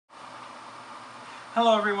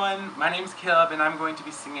Hello everyone, my name's Caleb and I'm going to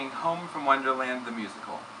be singing Home from Wonderland the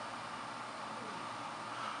Musical.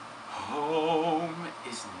 Home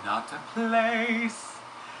is not a place,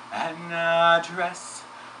 an address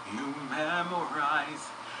you memorize.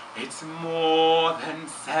 It's more than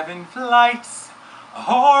 7 flights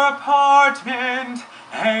or apartment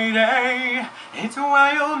 8A. It's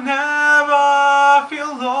where you'll never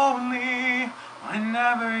feel lonely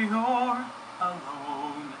whenever you're alone.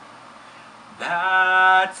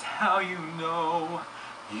 That's how you know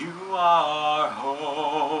you are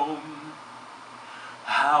home.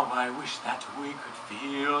 How I wish that we could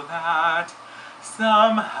feel that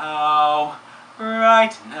somehow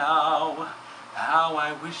right now. How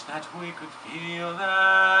I wish that we could feel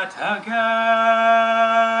that again.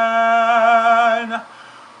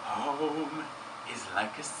 Home is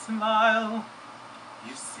like a smile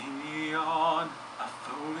you see on a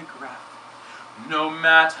photograph. No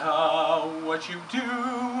matter what you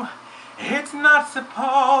do, it's not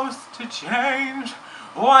supposed to change.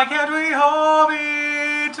 Why can't we all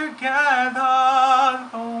be together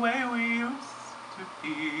the way we used to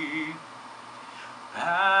be?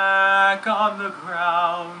 Back on the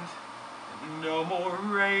ground, no more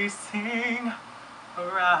racing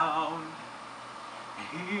around.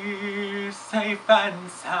 Here safe and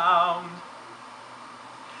sound.